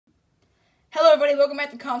Hello everybody, welcome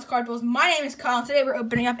back to Colin's Card Pulls. My name is Colin. Today we're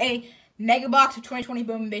opening up a mega box of 2020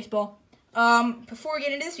 Bowman Baseball. Before we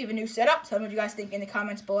get into this, we have a new setup. Tell me what you guys think in the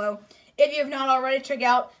comments below. If you have not already, check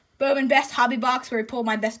out Bowman Best Hobby Box, where we pulled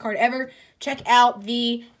my best card ever. Check out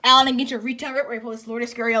the Allen and Ginter Retail Rip, where we pulled this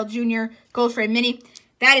Lourdes Gurriel Jr. Gold Frame Mini.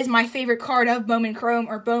 That is my favorite card of Bowman Chrome,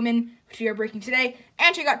 or Bowman, which we are breaking today.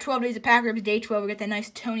 And check out 12 Days of Pack Rips, Day 12. We get that nice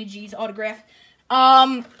Tony G's autograph.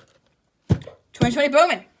 2020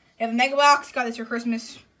 Bowman. We have a mega box. Got this for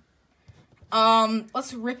Christmas.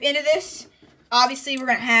 Let's rip into this. Obviously, we're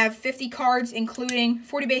going to have 50 cards, including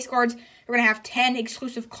 40 base cards. We're going to have 10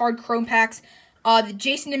 exclusive card Chrome packs. The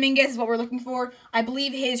Jason Dominguez is what we're looking for. I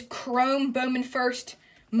believe his Chrome Bowman First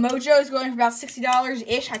Mojo is going for about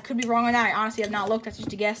 $60-ish. I could be wrong on that. I honestly have not looked. That's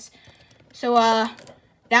just a guess. So,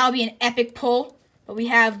 that'll be an epic pull. But we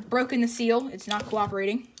have broken the seal. It's not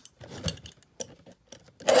cooperating.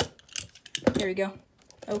 There we go.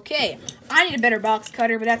 Okay, I need a better box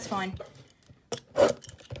cutter, but that's fine. Here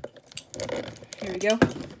we go.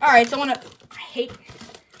 Alright, so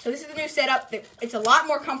so this is the new setup. It's a lot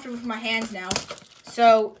more comfortable for my hands now.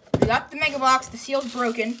 So, we got the mega box, the seal's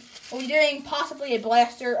broken. We'll be doing possibly a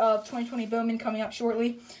blaster of 2020 Bowman coming up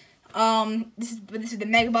shortly. This is the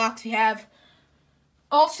mega box we have.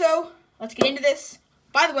 Also, let's get into this.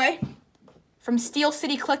 By the way, from Steel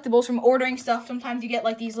City Collectibles, from ordering stuff, sometimes you get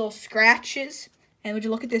like these little scratches. And would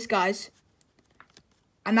you look at this, guys?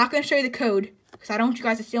 I'm not going to show you the code because I don't want you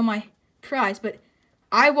guys to steal my prize, but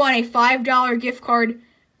I won a $5 gift card.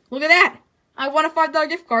 Look at that. I won a $5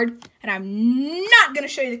 gift card, and I'm not going to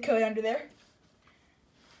show you the code under there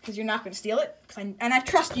because you're not going to steal it. And I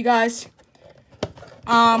trust you guys.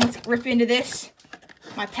 Let's rip into this.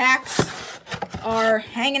 My packs are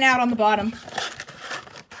hanging out on the bottom.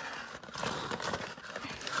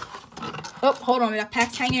 Oh, hold on. We got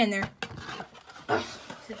packs hanging in there. Ugh,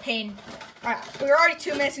 it's a pain. Alright, we're already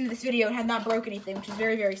 2 minutes into this video and have not broke anything, which is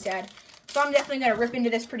very, very sad. So I'm definitely going to rip into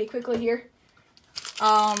this pretty quickly here.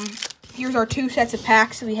 Here's our 2 sets of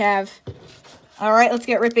packs we have. Alright, let's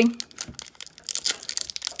get ripping.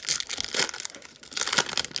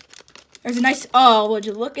 There's a nice, oh, would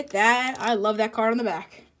you look at that? I love that card on the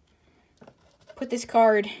back. Put this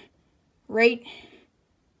card right,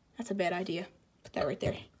 that's a bad idea. Put that right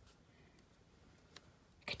there.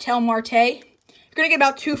 Ketel Marte. You're going to get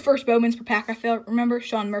about 2 first Bowmans per pack, I feel. Remember,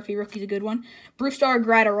 Sean Murphy, rookie's a good one. Brewstar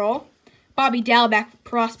Gratterall. Bobby Dalbec,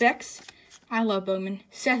 prospects. I love Bowman.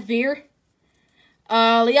 Seth Beer.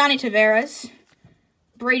 Leone Taveras.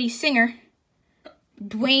 Brady Singer.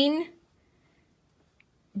 Dane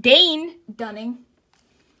Dunning.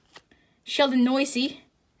 Sheldon Noisy.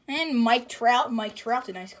 And Mike Trout. Mike Trout's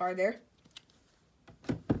a nice card there.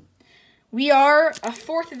 We are a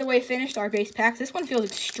fourth of the way finished, our base packs. This one feels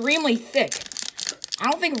extremely thick. I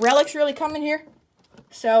don't think relics really come in here.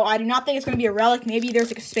 So I do not think it's going to be a relic. Maybe there's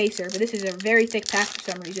like a spacer, but this is a very thick pack for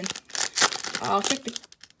some reason. I'll check the...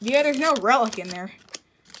 Yeah, there's no relic in there.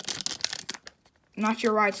 I'm not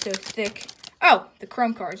sure why it's so thick. Oh, the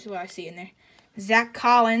Chrome cards is what I see in there. Zach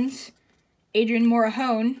Collins. Adrian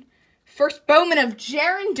Morahone. First Bowman of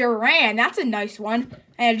Jarren Duran. That's a nice one.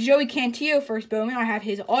 And Joey Cantillo, first Bowman. I have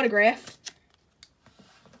his autograph.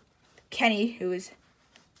 Kenny, who is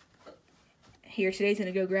here today, is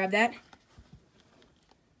going to go grab that.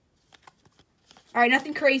 Alright,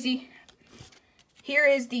 nothing crazy. Here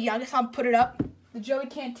is the, I guess I'll put it up, the Joey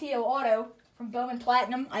Cantillo auto from Bowman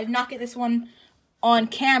Platinum. I did not get this one on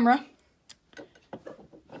camera.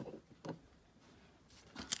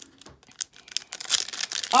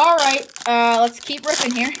 Alright, let's keep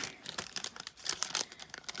ripping here.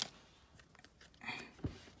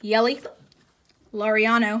 Yelly,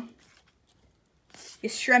 Laureano,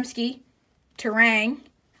 Yastrzemski, Terang,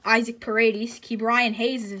 Isaac Paredes, Ke'Bryan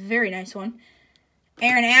Hayes is a very nice one.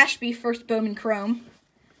 Aaron Ashby, first Bowman Chrome.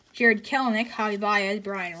 Jared Kelenic, Javi Baez,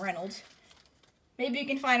 Brian Reynolds. Maybe you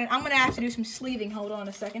can find it. I'm going to have to do some sleeving. Hold on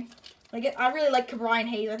a second. I really like Ke'Bryan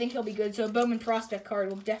Hayes. I think he'll be good. So a Bowman prospect card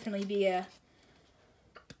will definitely be a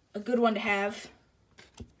good one to have.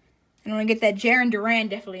 And when I get that Jarren Duran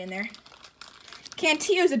definitely in there.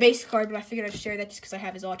 Cantillo's a base card, but I figured I'd share that just because I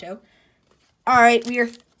have his auto. Alright, we are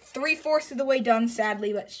 3/4 of the way done,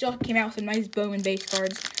 sadly, but still came out with some nice Bowman base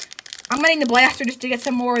cards. I'm getting the blaster just to get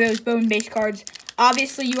some more of those Bowman base cards.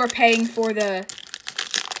 Obviously, you are paying for the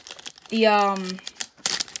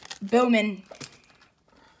Bowman,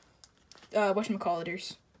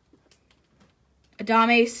 whatchamacalliters.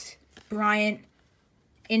 Adames, Bryant,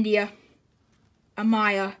 India,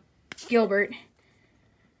 Amaya, Gilbert,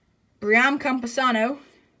 Briam Campusano,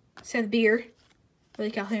 Seth Beer,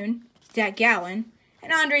 Willie Calhoun, Zach Gallen,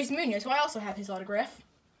 and Andres Munoz, who I also have his autograph.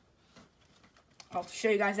 I'll show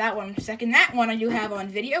you guys that one in a second. That one I do have on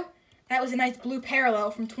video. That was a nice blue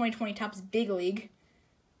parallel from 2020 Topps Big League.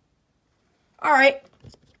 All right,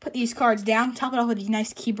 put these cards down. Top it off with these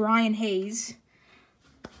nice Ke'Bryan Hayes.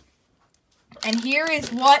 And here is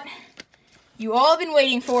what you all have been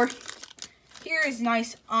waiting for. Here is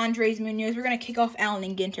nice Andres Munoz. We're going to kick off Allen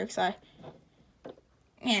and Ginter because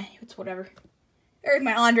it's whatever. There's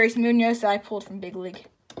my Andres Munoz that I pulled from Big League.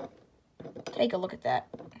 Take a look at that.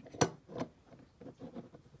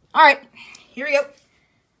 All right, here we go.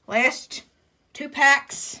 Last 2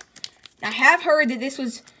 packs. I have heard that this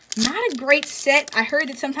was not a great set. I heard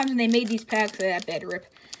that sometimes when they made these packs, that bad rip,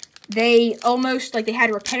 they almost, like, they had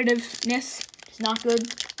repetitiveness. It's not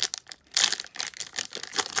good.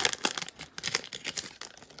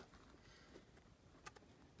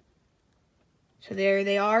 So there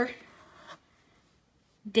they are.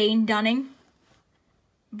 Dane Dunning.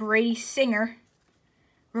 Brady Singer.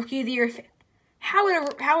 Rookie of the Year. How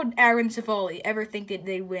would Aaron Civale ever think that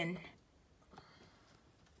they'd win?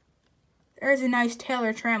 There's a nice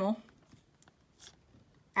Taylor Trammell.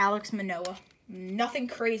 Alex Manoah. Nothing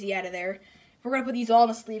crazy out of there. We're going to put these all in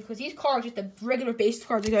the sleeve because these cards, just the regular base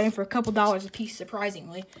cards, are going for a couple dollars a piece,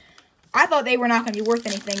 surprisingly. I thought they were not going to be worth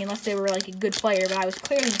anything unless they were like a good player, but I was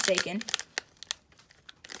clearly mistaken.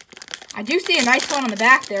 I do see a nice one on the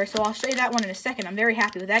back there, so I'll show you that one in a second. I'm very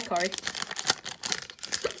happy with that card.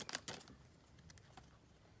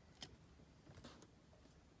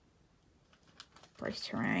 Bryce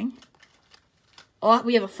Terang. Oh,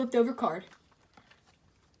 we have a flipped over card.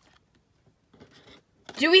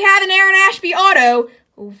 Do we have an Aaron Ashby auto?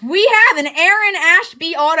 We have an Aaron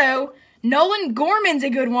Ashby auto. Nolan Gorman's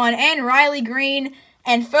a good one, and Riley Green.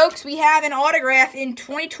 And folks, we have an autograph in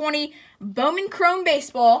 2020 Bowman Chrome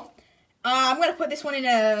Baseball. I'm going to put this one in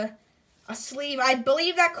a sleeve. I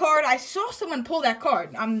believe that card, I saw someone pull that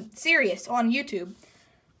card. I'm serious, on YouTube.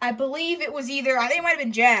 I believe it was either, I think it might have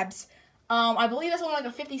been Jabs. I believe that's only like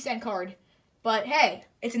a 50-cent card. But hey,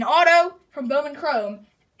 it's an auto from Bowman Chrome,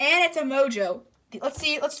 and it's a Mojo. Let's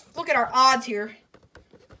see, let's look at our odds here.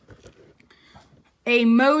 A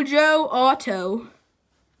Mojo auto.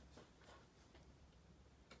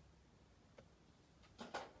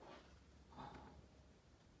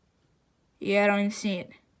 Yeah, I don't even see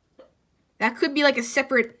it. That could be like a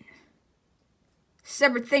separate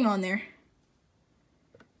thing on there.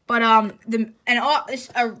 But a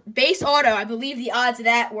base auto, I believe the odds of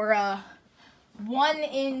that were 1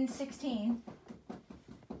 in 16.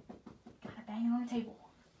 Gotta bang it on the table.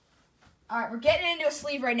 All right, we're getting into a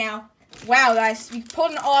sleeve right now. Wow, guys, we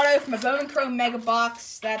pulled an auto from a Bowman Chrome Mega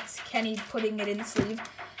Box. That's Kenny putting it in the sleeve.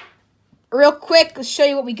 Real quick, let's show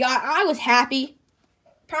you what we got. I was happy.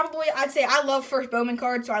 Probably, I'd say I love first Bowman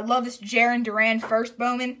card, so I love this Jarren Duran first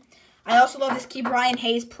Bowman. I also love this Ke'Bryan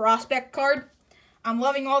Hayes prospect card. I'm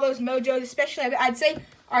loving all those Mojos, especially, I'd say,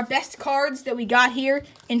 our best cards that we got here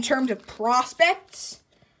in terms of prospects.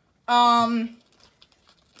 Why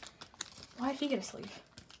did he get a sleeve?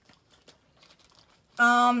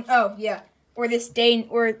 Oh, yeah. Or this Dane,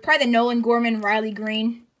 or probably the Nolan Gorman, Riley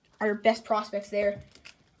Green, our best prospects there.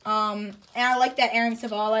 And I like that Aaron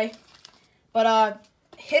Civale. But,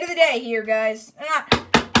 hit of the day here, guys.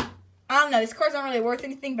 I don't know, this card's not really worth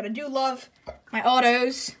anything, but I do love my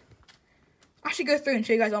autos. I should go through and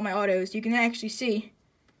show you guys all my autos. You can actually see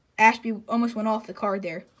Ashby almost went off the card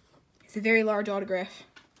there. It's a very large autograph.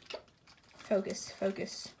 Focus,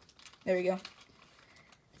 focus. There we go.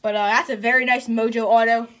 But that's a very nice Mojo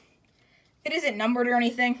auto. It isn't numbered or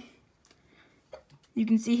anything. You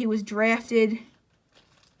can see he was drafted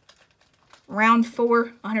round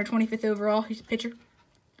 4, 125th overall. He's a pitcher.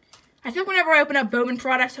 I feel like whenever I open up Bowman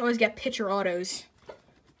products, I always get pitcher autos.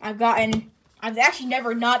 I've actually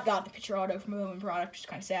never not got the pitcher auto from a Bowman product, which is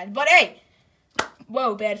kind of sad. But hey,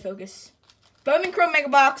 whoa, bad focus. Bowman Chrome Mega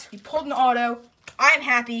Box, we pulled an auto. I am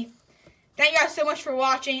happy. Thank you guys so much for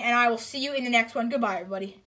watching, and I will see you in the next one. Goodbye, everybody.